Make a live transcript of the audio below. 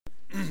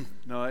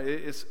No,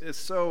 it's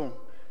so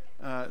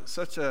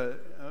such a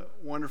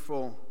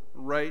wonderful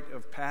rite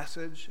of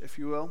passage, if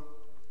you will.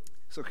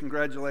 So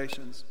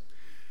congratulations.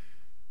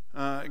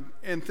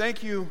 And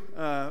thank you,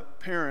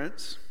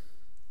 parents,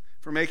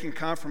 for making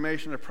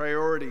confirmation a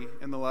priority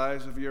in the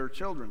lives of your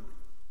children.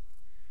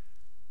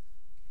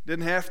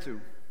 Didn't have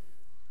to.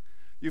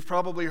 You've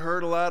probably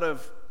heard a lot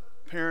of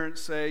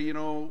parents say, you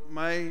know,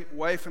 my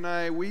wife and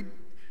I, we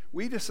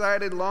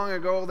decided long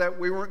ago that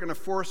we weren't going to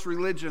force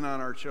religion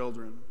on our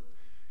children.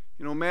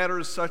 You know,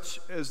 matters such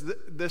as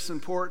this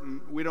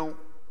important, we don't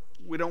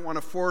want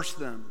to force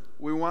them.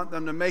 We want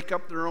them to make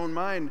up their own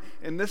mind.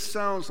 And this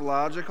sounds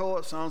logical,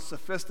 it sounds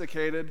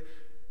sophisticated,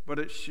 but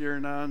it's sheer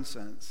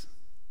nonsense.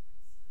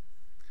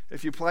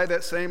 If you apply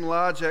that same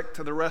logic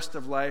to the rest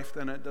of life,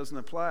 then it doesn't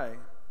apply.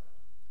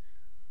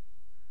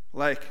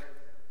 Like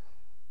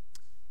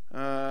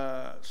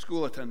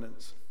school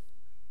attendance.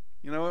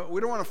 You know,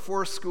 we don't want to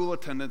force school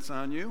attendance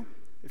on you.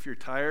 If you're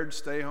tired,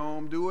 stay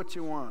home, do what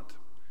you want.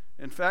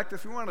 In fact,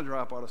 if you want to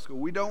drop out of school,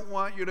 we don't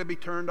want you to be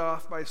turned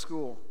off by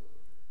school.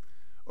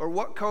 Or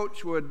what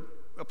coach would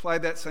apply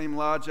that same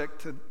logic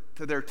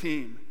to their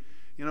team?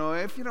 You know,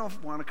 if you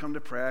don't want to come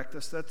to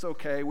practice, that's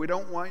okay. We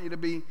don't want you to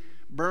be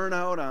burnt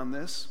out on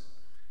this.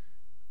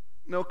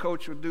 No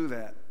coach would do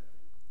that.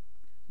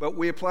 But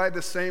we apply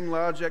the same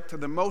logic to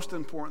the most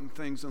important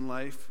things in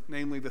life,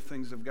 namely the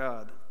things of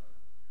God.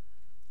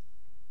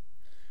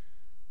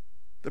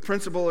 The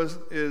principle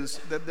is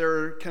that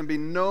there can be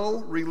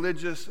no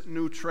religious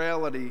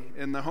neutrality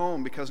in the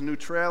home, because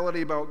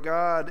neutrality about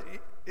God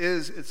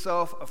is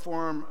itself a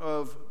form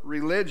of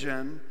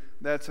religion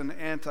that's an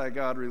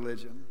anti-God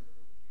religion.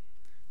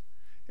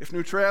 If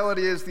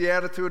neutrality is the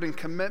attitude and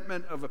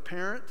commitment of a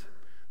parent,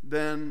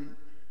 then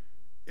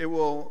it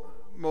will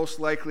most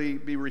likely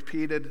be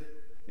repeated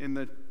in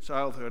the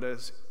childhood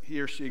as he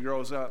or she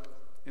grows up.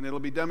 And it'll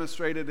be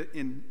demonstrated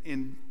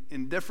in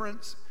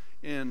indifference,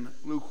 in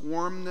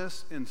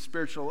lukewarmness, in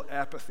spiritual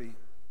apathy.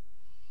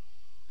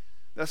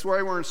 That's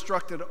why we're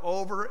instructed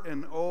over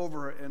and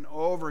over and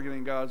over again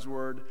in God's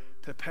Word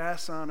to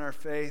pass on our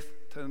faith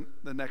to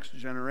the next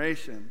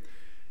generation,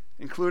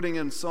 including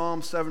in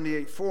Psalm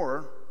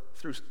 78:4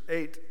 through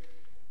 8.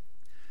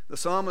 The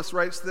psalmist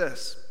writes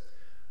this: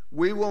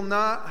 "We will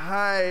not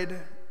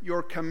hide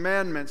your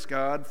commandments,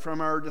 God,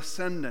 from our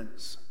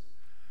descendants.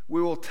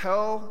 We will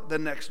tell the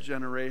next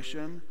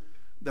generation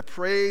the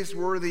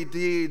praiseworthy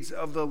deeds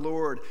of the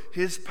Lord,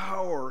 His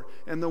power,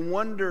 and the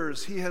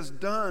wonders He has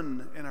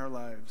done in our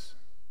lives.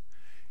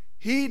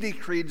 He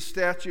decreed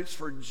statutes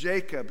for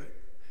Jacob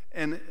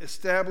and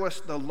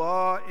established the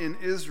law in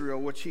Israel,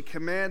 which He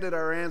commanded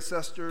our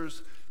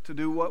ancestors to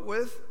do what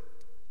with?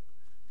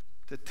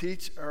 To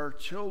teach our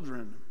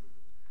children,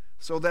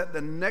 so that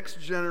the next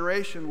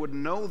generation would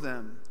know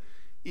them,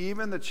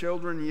 even the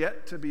children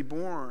yet to be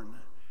born,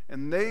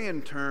 and they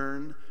in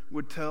turn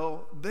would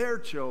tell their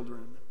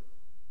children.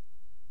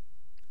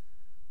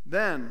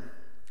 Then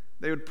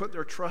they would put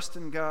their trust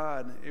in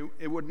God.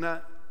 It would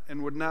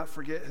not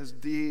forget His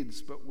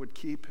deeds, but would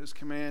keep His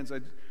commands."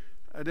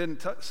 I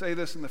didn't say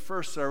this in the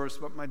first service,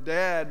 but my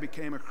dad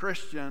became a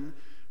Christian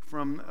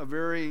from a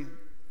very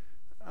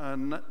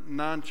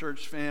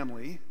non-church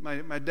family.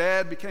 My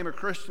dad became a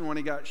Christian when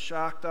he got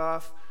shocked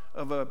off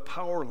of a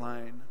power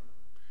line,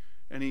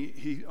 and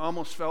he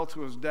almost fell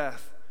to his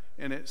death,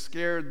 and it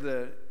scared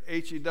the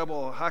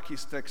H-E-double hockey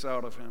sticks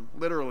out of him,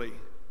 literally.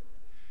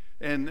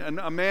 And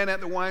a man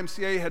at the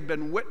YMCA had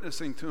been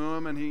witnessing to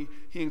him, and he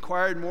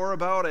inquired more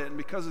about it, and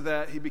because of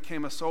that, he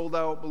became a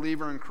sold-out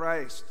believer in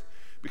Christ.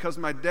 Because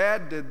my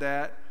dad did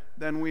that,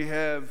 then we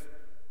have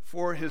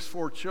his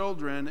four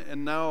children,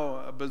 and now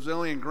a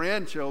bazillion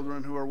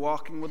grandchildren who are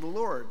walking with the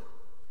Lord.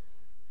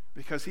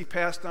 Because he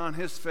passed on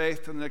his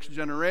faith to the next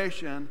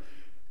generation,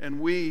 and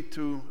we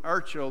to our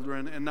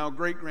children, and now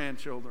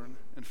great-grandchildren,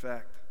 in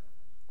fact.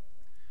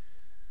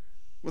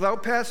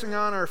 Without passing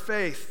on our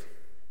faith,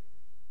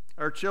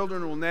 our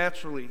children will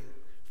naturally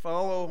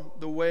follow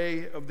the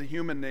way of the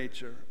human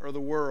nature or the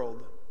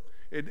world.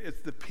 It's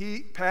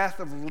the path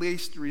of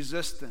least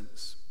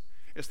resistance.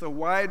 It's the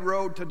wide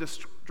road to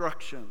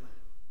destruction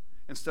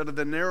instead of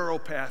the narrow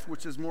path,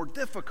 which is more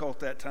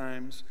difficult at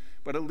times,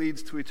 but it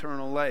leads to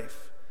eternal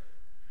life.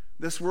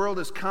 This world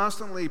is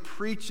constantly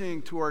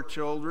preaching to our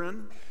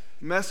children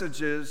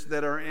messages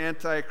that are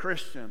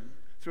anti-Christian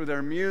through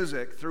their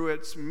music, through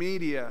its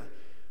media,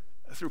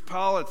 through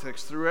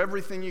politics, through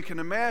everything you can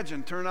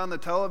imagine. Turn on the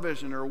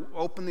television or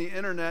open the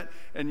internet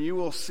and you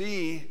will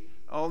see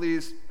all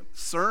these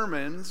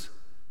sermons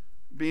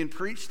being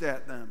preached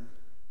at them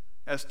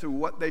as to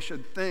what they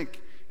should think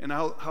and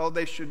how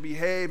they should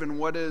behave and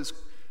what is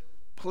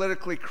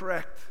politically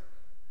correct.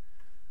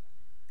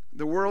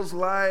 The world's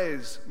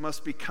lies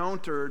must be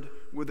countered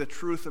with the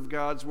truth of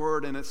God's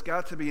Word, and it's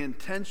got to be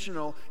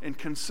intentional and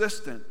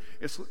consistent.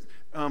 It's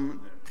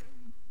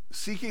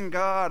seeking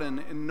God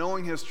and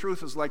knowing His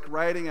truth is like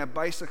riding a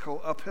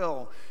bicycle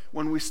uphill.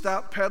 When we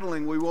stop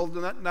pedaling, we will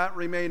not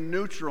remain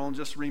neutral and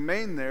just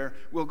remain there.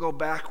 We'll go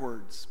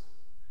backwards.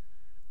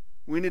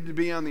 We need to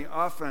be on the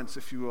offense,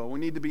 if you will. We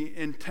need to be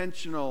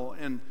intentional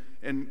and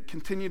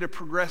continue to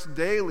progress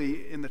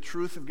daily in the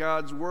truth of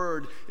God's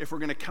word if we're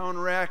going to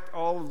counteract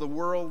all of the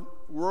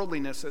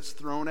worldliness that's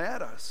thrown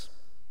at us.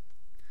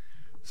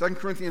 2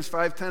 Corinthians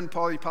 5:10,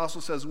 Paul the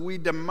Apostle says, we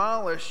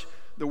demolish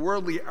the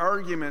worldly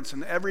arguments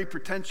and every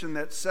pretension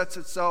that sets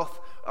itself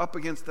up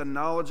against the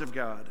knowledge of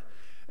God.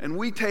 And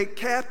we take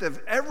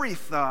captive every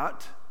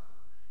thought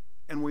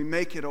and we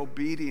make it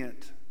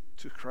obedient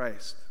to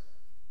Christ.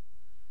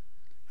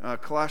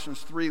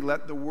 Colossians 3,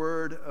 let the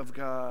word of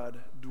God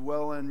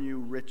dwell in you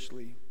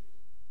richly.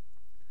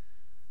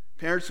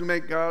 Parents who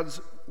make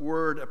God's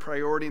word a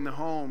priority in the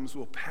homes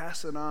will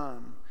pass it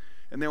on,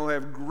 and they will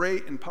have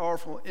great and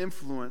powerful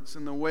influence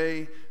in the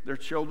way their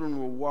children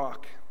will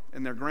walk,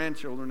 and their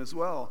grandchildren as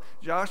well.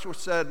 Joshua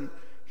said,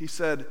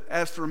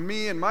 as for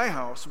me and my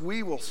house,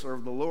 we will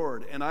serve the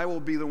Lord, and I will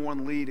be the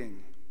one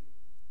leading.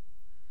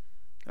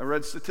 I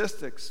read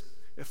statistics.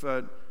 If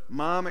a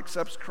mom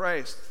accepts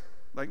Christ,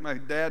 like my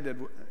dad did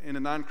in a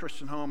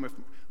non-Christian home, if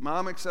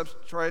mom accepts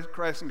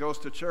Christ and goes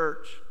to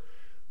church,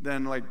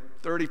 then like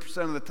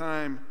 30% of the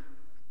time,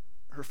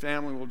 her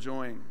family will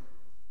join.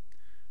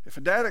 If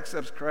a dad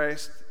accepts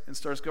Christ and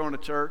starts going to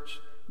church,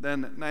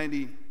 then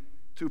 92%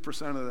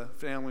 of the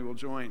family will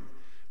join.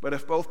 But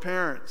if both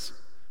parents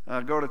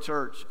go to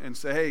church and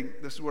say, hey,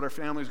 this is what our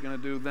family's going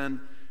to do,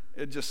 then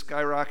it just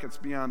skyrockets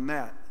beyond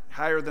that,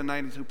 higher than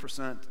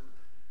 92%.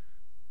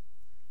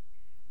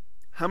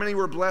 How many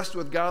were blessed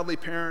with godly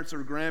parents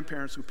or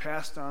grandparents who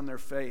passed on their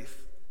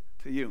faith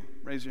to you?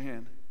 Raise your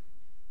hand.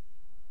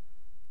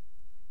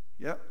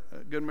 Yep,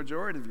 a good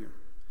majority of you.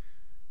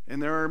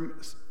 And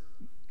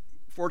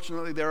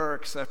fortunately, there are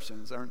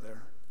exceptions, aren't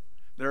there?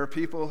 There are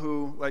people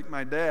who, like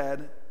my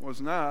dad, was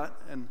not,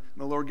 and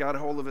the Lord got a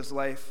hold of his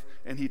life,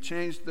 and he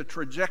changed the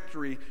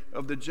trajectory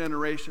of the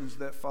generations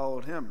that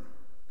followed him.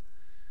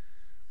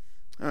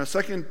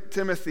 2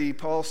 Timothy,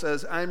 Paul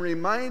says, I'm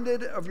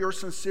reminded of your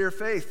sincere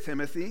faith,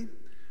 Timothy,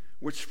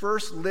 which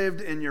first lived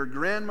in your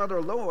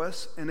grandmother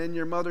Lois and in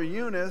your mother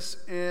Eunice,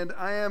 and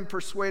I am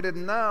persuaded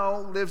now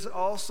lives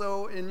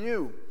also in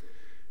you.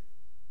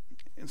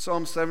 In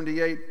Psalm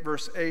 78,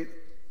 verse 8,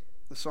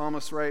 the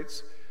psalmist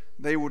writes,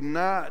 they would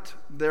not,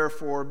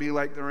 therefore, be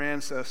like their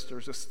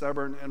ancestors, a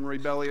stubborn and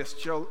rebellious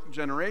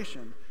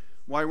generation.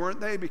 Why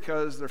weren't they?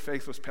 Because their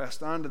faith was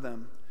passed on to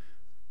them,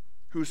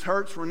 whose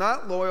hearts were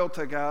not loyal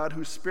to God,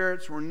 whose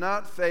spirits were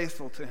not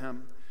faithful to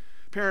him.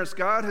 Parents,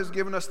 God has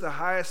given us the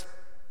highest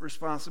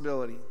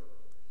responsibility.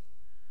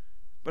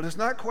 But it's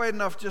not quite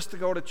enough just to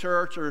go to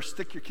church or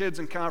stick your kids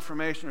in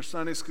confirmation or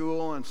Sunday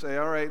school and say,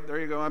 all right, there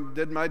you go, I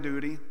did my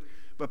duty.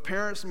 But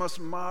parents must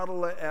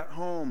model it at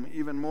home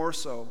even more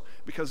so,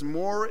 because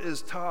more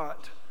is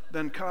taught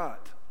than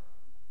caught.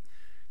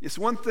 It's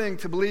one thing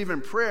to believe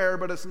in prayer,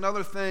 but it's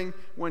another thing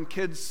when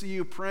kids see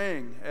you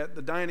praying at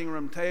the dining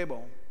room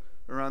table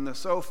or on the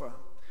sofa.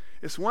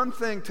 It's one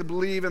thing to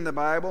believe in the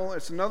Bible.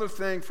 It's another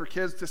thing for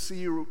kids to see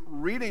you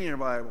reading your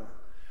Bible,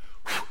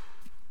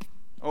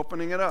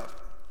 opening it up.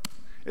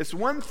 It's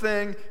one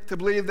thing to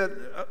believe that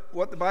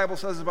what the Bible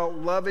says about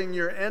loving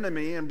your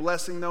enemy and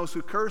blessing those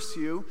who curse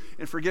you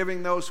and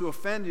forgiving those who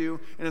offend you,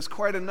 and it's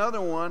quite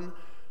another one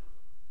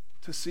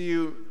to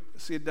see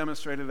it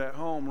demonstrated at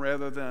home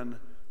rather than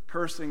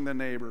cursing the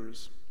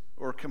neighbors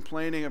or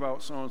complaining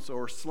about so-and-so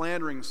or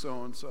slandering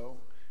so-and-so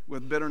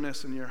with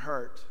bitterness in your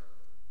heart.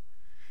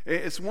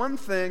 It's one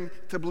thing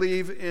to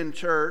believe in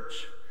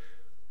church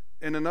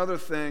and another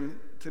thing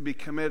to be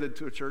committed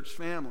to a church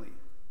family.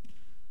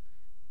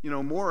 You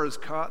know, more is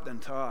caught than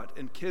taught,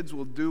 and kids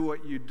will do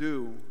what you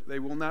do. They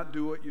will not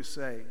do what you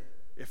say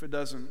if it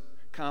doesn't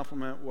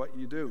complement what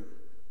you do.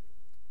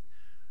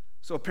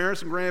 So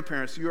parents and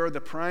grandparents, you are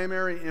the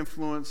primary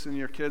influence in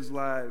your kids'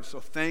 lives, so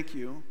thank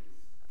you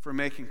for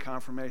making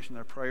confirmation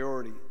a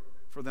priority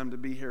for them to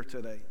be here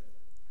today.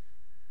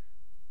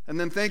 And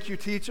then thank you,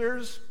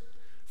 teachers,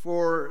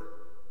 for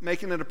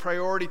making it a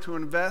priority to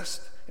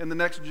invest in the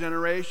next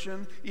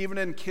generation, even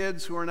in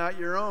kids who are not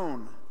your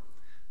own.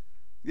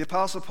 The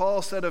Apostle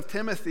Paul said of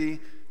Timothy,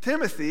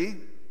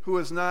 who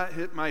is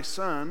not my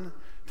son,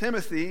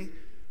 Timothy,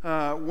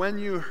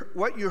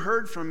 what you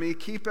heard from me,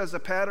 keep as a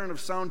pattern of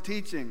sound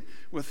teaching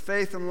with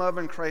faith and love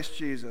in Christ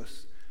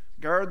Jesus.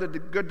 Guard the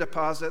good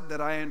deposit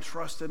that I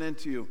entrusted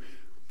into you.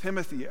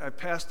 Timothy, I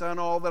passed on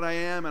all that I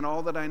am and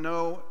all that I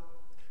know.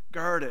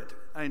 Guard it.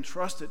 I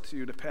entrust it to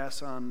you to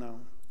pass on now.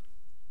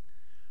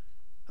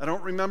 I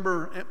don't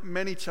remember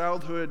many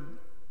childhood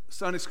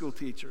Sunday school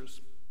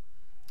teachers.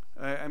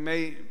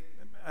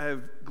 I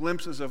have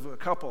glimpses of a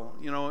couple.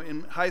 You know,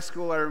 in high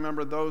school I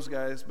remember those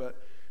guys, but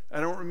I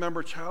don't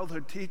remember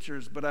childhood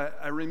teachers, but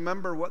I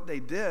remember what they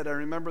did. I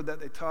remember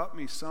that they taught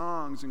me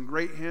songs and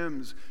great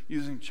hymns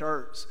using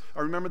charts.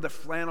 I remember the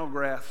flannel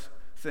graph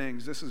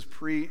things. This is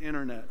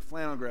pre-internet,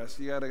 flannel graphs.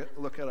 You got to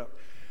look it up.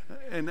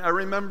 And I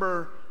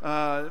remember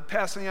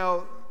passing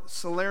out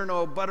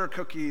Salerno butter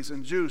cookies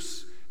and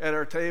juice at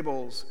our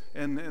tables,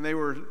 and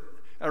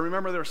I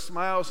remember their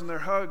smiles and their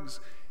hugs,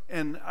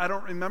 and I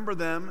don't remember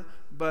them,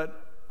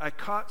 but I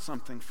caught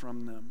something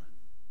from them.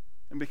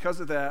 And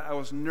because of that, I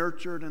was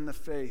nurtured in the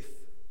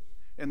faith.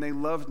 And they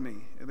loved me.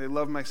 And they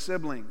loved my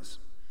siblings.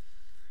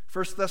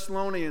 1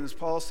 Thessalonians,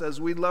 Paul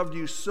says, we loved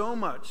you so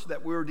much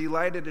that we were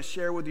delighted to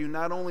share with you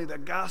not only the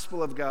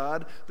gospel of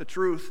God, the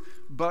truth,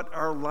 but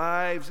our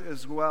lives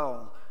as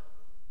well.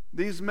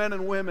 These men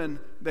and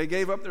women, they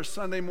gave up their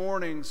Sunday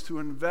mornings to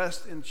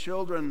invest in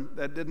children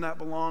that did not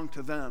belong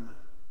to them.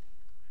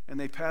 And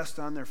they passed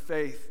on their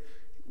faith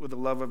with the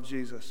love of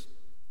Jesus.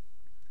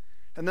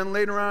 And then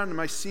later on in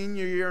my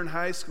senior year in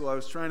high school, I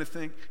was trying to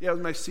think, it was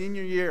my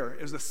senior year.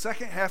 It was the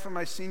second half of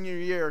my senior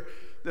year.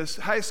 This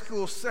high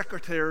school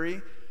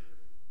secretary,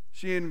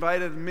 she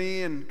invited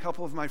me and a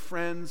couple of my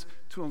friends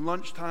to a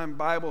lunchtime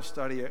Bible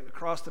study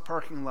across the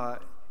parking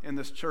lot in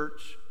this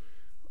church.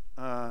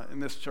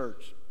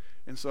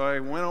 And so I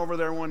went over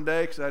there one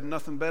day because I had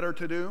nothing better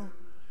to do.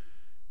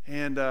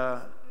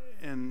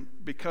 And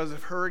because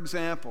of her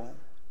example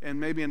and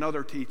maybe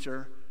another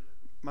teacher,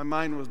 my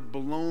mind was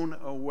blown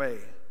away.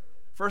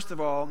 First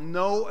of all,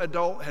 no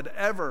adult had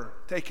ever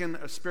taken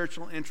a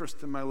spiritual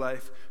interest in my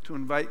life to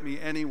invite me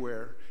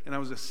anywhere, and I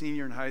was a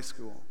senior in high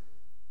school.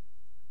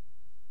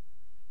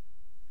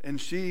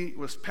 And she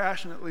was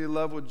passionately in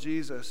love with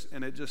Jesus,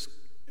 and it just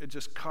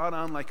caught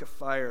on like a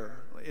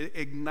fire. It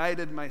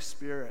ignited my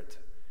spirit.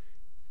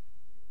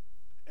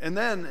 And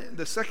then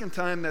the second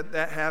time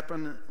that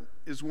happened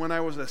is when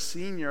I was a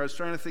senior. I was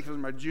trying to think if it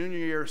was my junior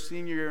year or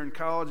senior year in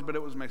college, but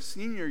it was my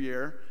senior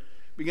year.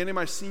 Beginning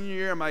my senior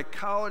year, my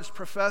college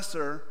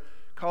professor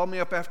called me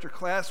up after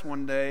class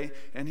one day,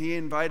 and he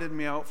invited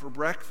me out for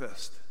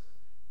breakfast.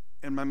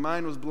 And my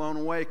mind was blown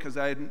away because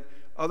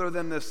other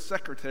than this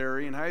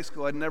secretary in high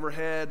school, I'd never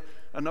had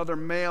another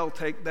male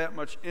take that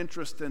much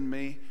interest in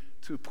me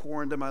to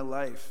pour into my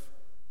life.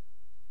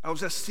 I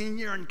was a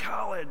senior in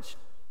college.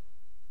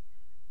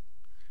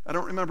 I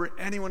don't remember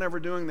anyone ever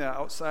doing that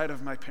outside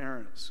of my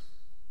parents.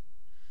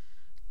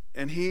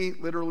 And he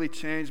literally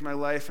changed my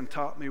life and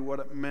taught me what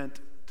it meant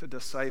to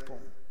disciple.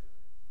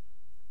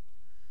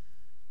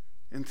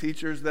 And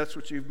teachers, that's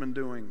what you've been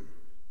doing.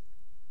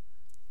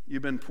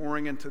 You've been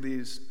pouring into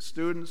these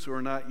students who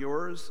are not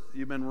yours.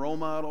 You've been role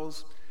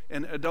models.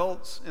 And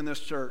adults in this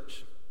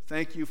church,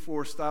 thank you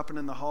for stopping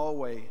in the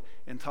hallway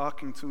and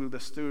talking to the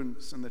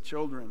students and the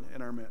children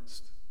in our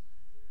midst.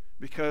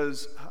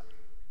 Because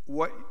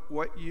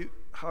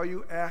how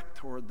you act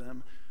toward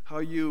them, how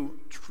you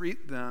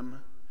treat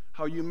them,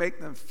 how you make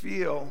them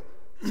feel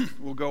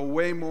will go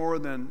way more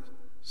than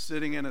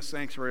sitting in a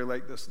sanctuary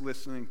like this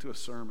listening to a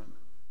sermon.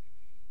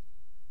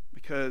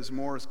 Because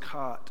more is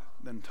caught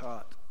than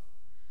taught.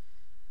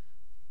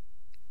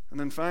 And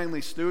then finally,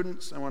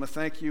 students, I want to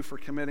thank you for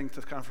committing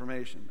to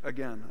confirmation.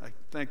 Again, I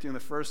thanked you in the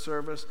first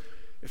service.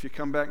 If you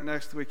come back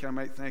next week, I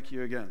might thank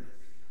you again.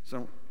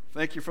 So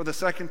thank you for the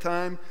second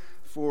time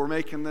for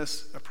making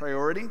this a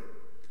priority.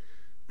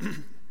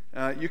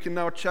 You can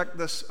now check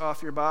this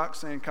off your box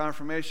saying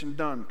confirmation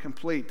done,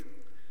 complete.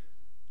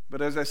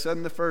 But as I said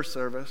in the first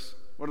service,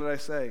 what did I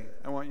say?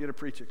 I want you to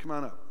preach it. Come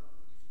on up.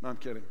 No, I'm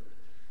kidding.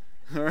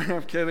 All right,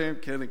 I'm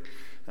kidding.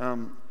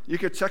 You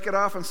could check it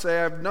off and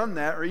say, I've done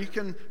that. Or you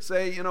can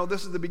say,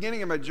 this is the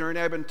beginning of my journey.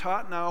 I've been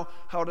taught now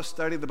how to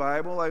study the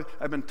Bible.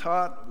 I've been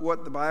taught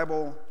what the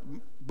Bible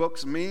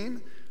books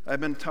mean.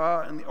 I've been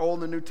taught in the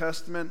Old and New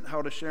Testament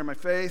how to share my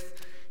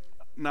faith.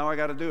 Now I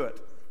got to do it.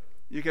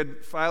 You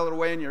could file it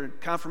away in your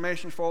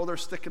confirmation folder,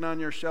 stick it on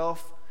your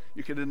shelf.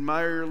 You could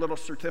admire your little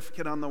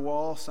certificate on the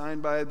wall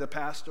signed by the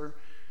pastor.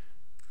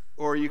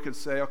 Or you could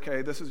say,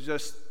 okay, this has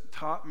just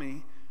taught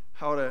me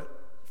how to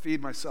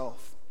feed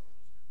myself.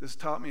 This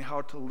taught me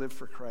how to live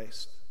for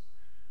Christ.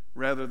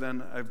 Rather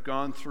than I've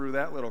gone through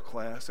that little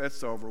class,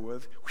 that's over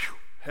with.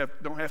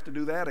 Don't have to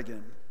do that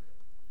again.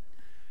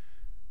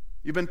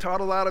 You've been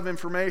taught a lot of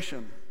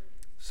information.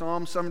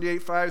 Psalm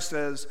 78:5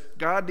 says,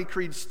 God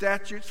decreed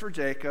statutes for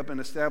Jacob and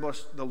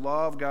established the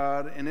law of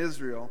God in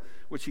Israel,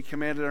 which he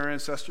commanded our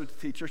ancestors to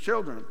teach their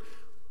children.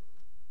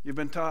 You've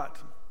been taught.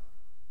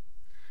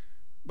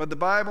 But the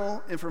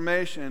Bible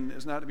information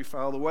is not to be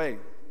filed away.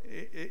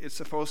 It's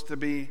supposed to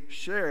be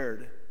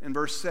shared in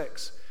verse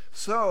 6,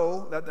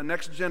 so that the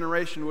next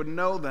generation would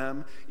know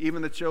them,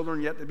 even the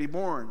children yet to be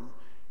born.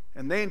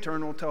 And they in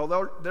turn will tell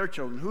their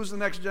children. Who's the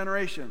next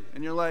generation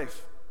in your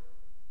life?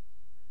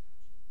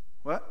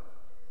 What?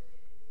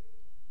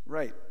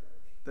 Right.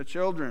 The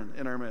children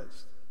in our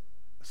midst.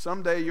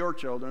 Someday your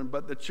children,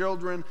 but the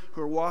children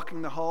who are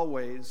walking the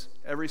hallways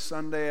every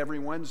Sunday, every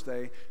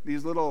Wednesday,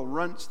 these little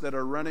runts that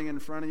are running in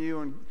front of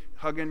you and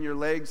hugging your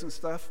legs and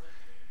stuff.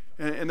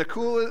 And the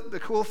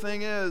cool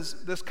thing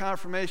is, this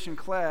confirmation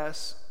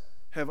class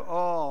have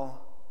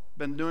all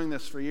been doing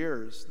this for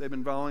years. They've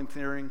been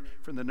volunteering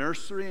for the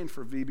nursery and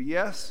for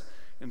VBS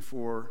and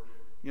for,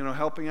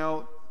 helping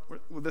out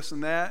with this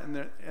and that,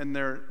 and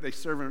they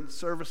serve in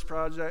service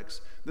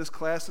projects. This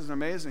class is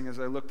amazing as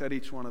I looked at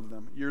each one of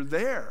them. You're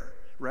there,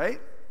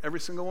 right? Every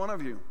single one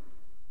of you.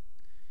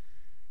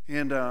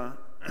 And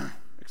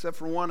except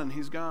for one, and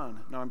he's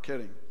gone. No, I'm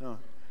kidding.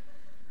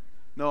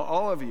 No,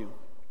 all of you.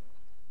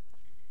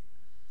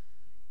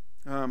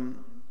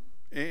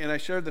 And I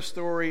shared the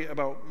story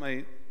about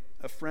my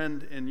a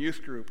friend in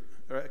youth group,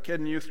 or a kid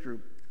in youth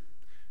group.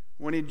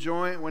 When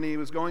he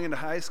was going into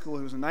high school,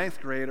 he was a ninth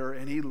grader,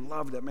 and he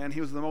loved it, man.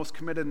 He was the most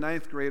committed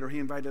ninth grader. He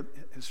invited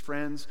his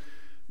friends.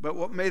 But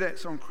what made it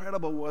so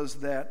incredible was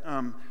that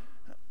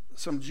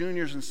some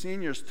juniors and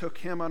seniors took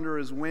him under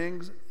his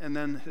wings, and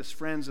then his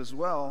friends as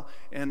well.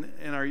 And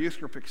our youth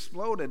group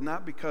exploded,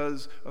 not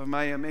because of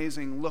my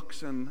amazing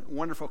looks and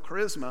wonderful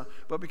charisma,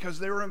 but because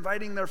they were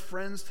inviting their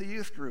friends to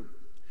youth group,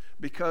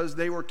 because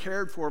they were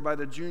cared for by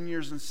the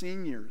juniors and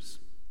seniors.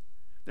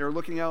 They were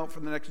looking out for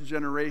the next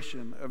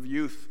generation of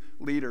youth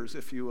leaders,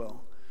 if you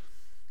will.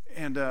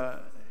 And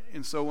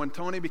so when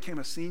Tony became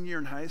a senior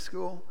in high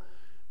school,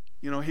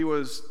 he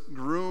was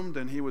groomed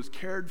and he was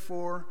cared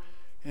for.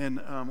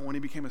 And when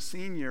he became a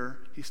senior,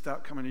 he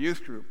stopped coming to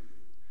youth group.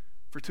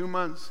 For 2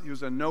 months, he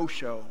was a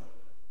no-show.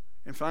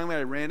 And finally,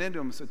 I ran into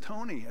him and said,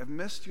 "Tony, I've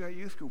missed you at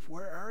youth group.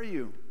 Where are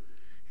you?"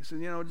 He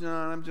said,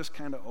 "John, I'm just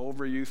kind of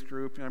over youth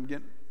group. I'm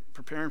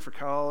preparing for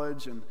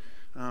college. And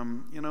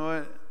you know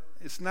what?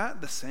 It's not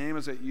the same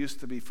as it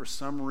used to be for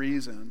some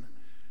reason."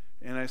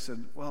 And I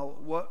said, "Well,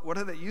 what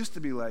did it used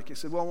to be like?" He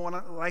said, "Well, when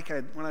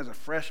I was a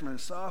freshman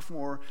and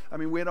sophomore,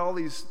 we had all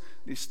these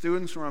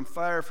students who were on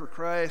fire for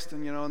Christ,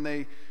 and and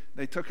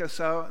they took us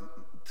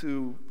out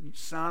to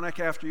Sonic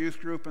after youth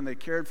group, and they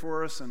cared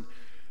for us, and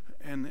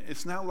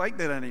it's not like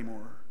that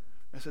anymore."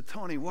 I said,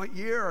 "Tony, what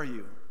year are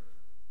you?"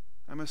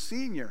 "I'm a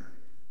senior."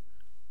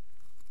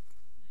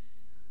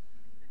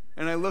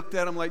 And I looked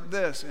at him like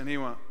this, and he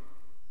went,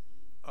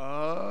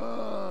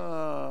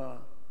 "Ah."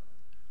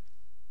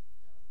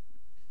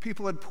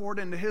 People had poured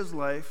into his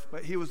life,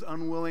 but he was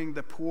unwilling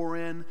to pour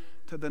in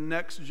to the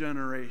next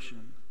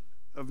generation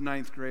of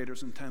ninth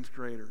graders and 10th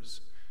graders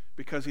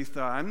because he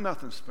thought, "I'm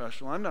nothing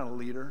special. I'm not a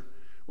leader."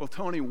 Well,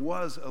 Tony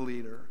was a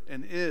leader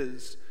and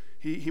is.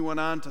 He went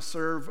on to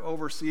serve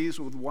overseas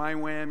with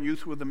YWAM,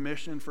 Youth with a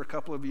Mission, for a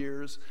couple of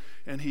years,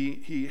 and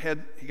he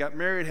got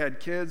married,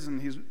 had kids,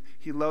 and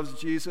he loves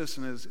Jesus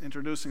and is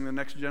introducing the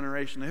next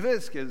generation of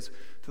his kids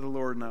to the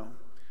Lord now.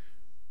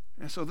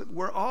 And so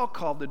we're all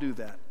called to do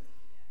that.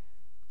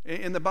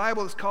 In the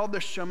Bible, it's called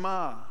the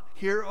Shema.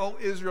 "Hear, O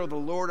Israel, the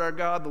Lord our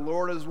God, the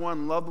Lord is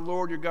one. Love the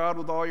Lord your God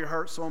with all your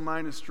heart, soul,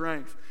 mind, and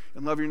strength.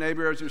 And love your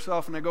neighbor as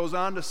yourself." And it goes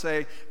on to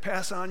say,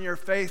 pass on your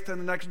faith to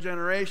the next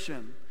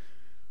generation.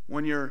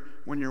 When you're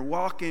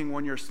walking,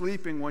 when you're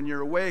sleeping, when you're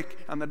awake,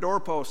 on the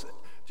doorpost,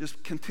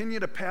 just continue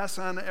to pass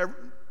on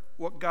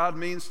what God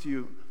means to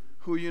you,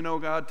 who you know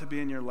God to be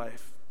in your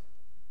life.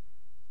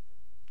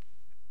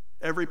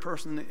 Every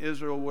person in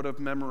Israel would have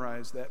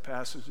memorized that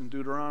passage in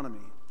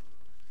Deuteronomy.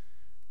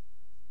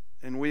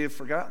 And we have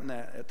forgotten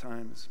that at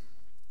times.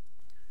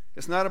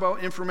 It's not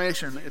about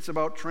information, it's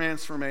about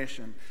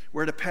transformation.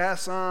 We're to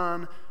pass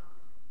on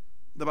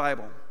the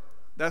Bible.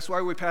 That's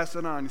why we pass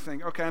it on. You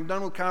think, okay, I'm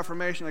done with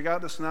confirmation, I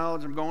got this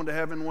knowledge, I'm going to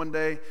heaven one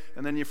day,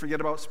 and then you forget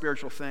about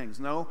spiritual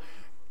things. No,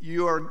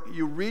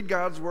 you read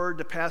God's word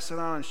to pass it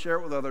on and share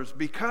it with others,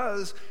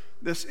 because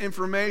this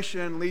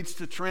information leads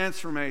to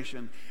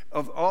transformation.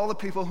 Of all the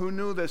people who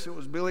knew this, it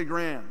was Billy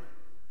Graham.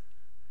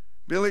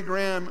 Billy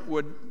Graham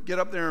would get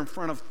up there in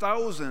front of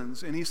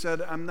thousands, and he said,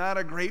 "I'm not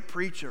a great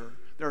preacher.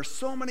 There are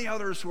so many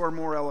others who are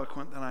more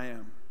eloquent than I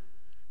am.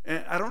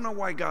 And I don't know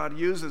why God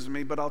uses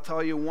me, but I'll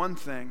tell you one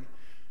thing.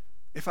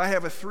 If I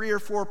have a 3 or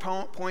 4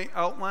 point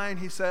outline,"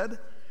 he said,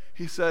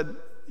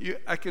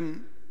 I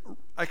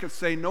could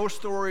say no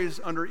stories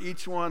under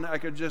each one. I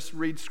could just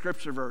read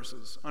scripture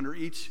verses under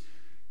each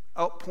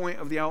point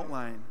of the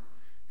outline.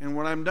 And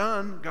when I'm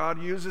done,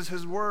 God uses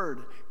his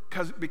word.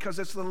 Because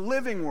it's the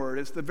living word.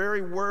 It's the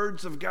very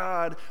words of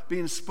God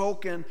being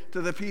spoken to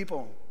the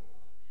people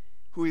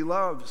who he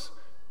loves.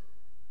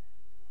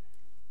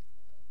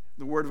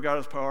 The word of God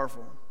is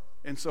powerful.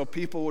 And so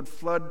people would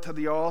flood to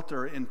the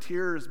altar in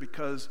tears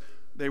because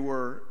they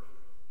were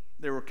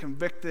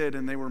convicted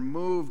and they were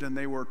moved and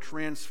they were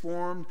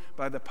transformed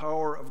by the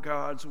power of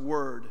God's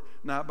word,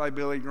 not by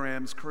Billy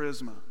Graham's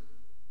charisma.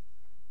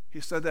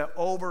 He said that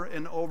over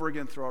and over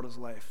again throughout his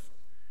life.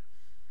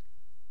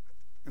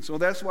 And so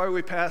that's why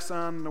we pass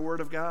on the word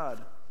of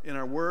God in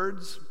our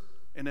words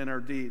and in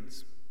our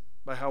deeds.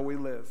 By how we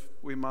live,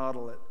 we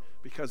model it,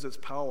 because it's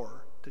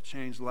power to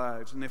change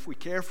lives. And if we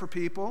care for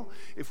people,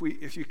 if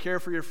you care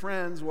for your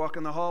friends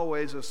walking the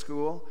hallways of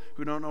school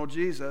who don't know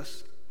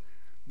Jesus,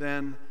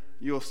 then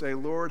you'll say,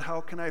 "Lord, how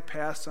can I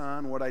pass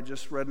on what I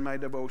just read in my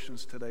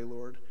devotions today,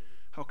 Lord?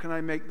 How can I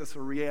make this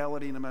a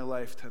reality in my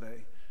life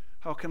today?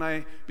 How can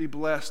I be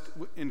blessed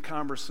in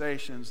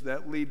conversations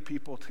that lead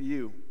people to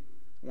you,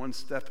 one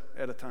step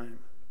at a time?"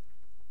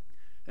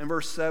 In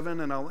verse 7,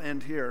 and I'll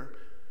end here,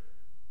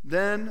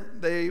 "Then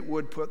they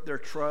would put their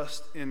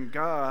trust in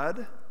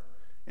God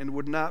and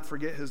would not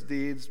forget his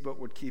deeds, but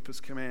would keep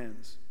his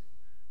commands."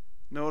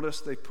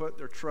 Notice they put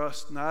their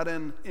trust not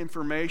in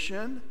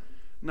information,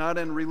 not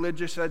in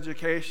religious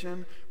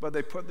education, but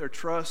they put their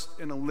trust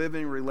in a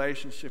living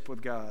relationship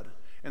with God.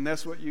 And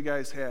that's what you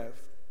guys have,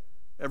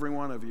 every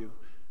one of you,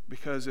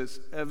 because it's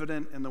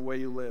evident in the way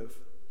you live.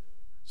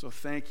 So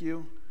thank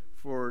you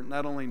for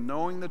not only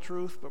knowing the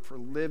truth, but for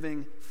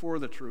living for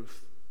the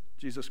truth,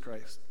 Jesus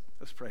Christ.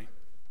 Let's pray.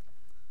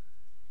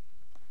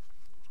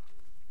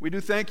 We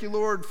do thank you,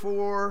 Lord,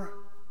 for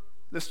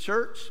this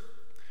church.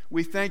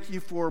 We thank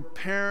you for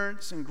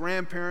parents and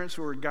grandparents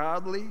who are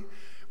godly.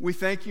 We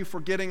thank you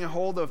for getting a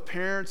hold of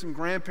parents and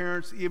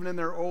grandparents, even in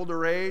their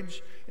older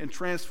age, and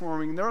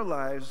transforming their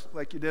lives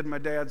like you did my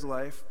dad's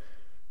life,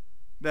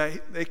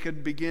 that they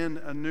could begin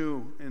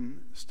anew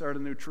and start a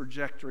new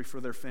trajectory for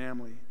their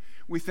family.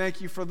 We thank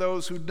you for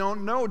those who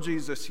don't know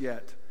Jesus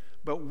yet,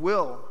 but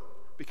will,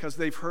 because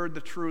they've heard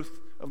the truth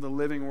of the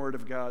living Word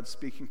of God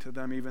speaking to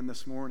them even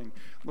this morning.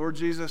 Lord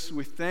Jesus,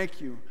 we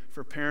thank you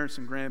for parents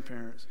and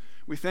grandparents.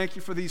 We thank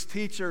you for these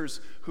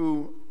teachers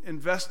who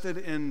invested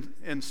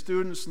in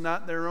students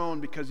not their own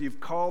because you've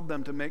called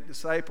them to make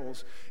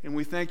disciples. And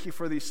we thank you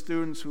for these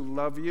students who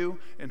love you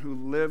and who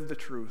live the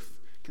truth.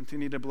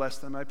 Continue to bless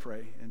them, I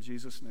pray. In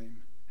Jesus' name,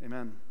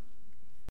 amen.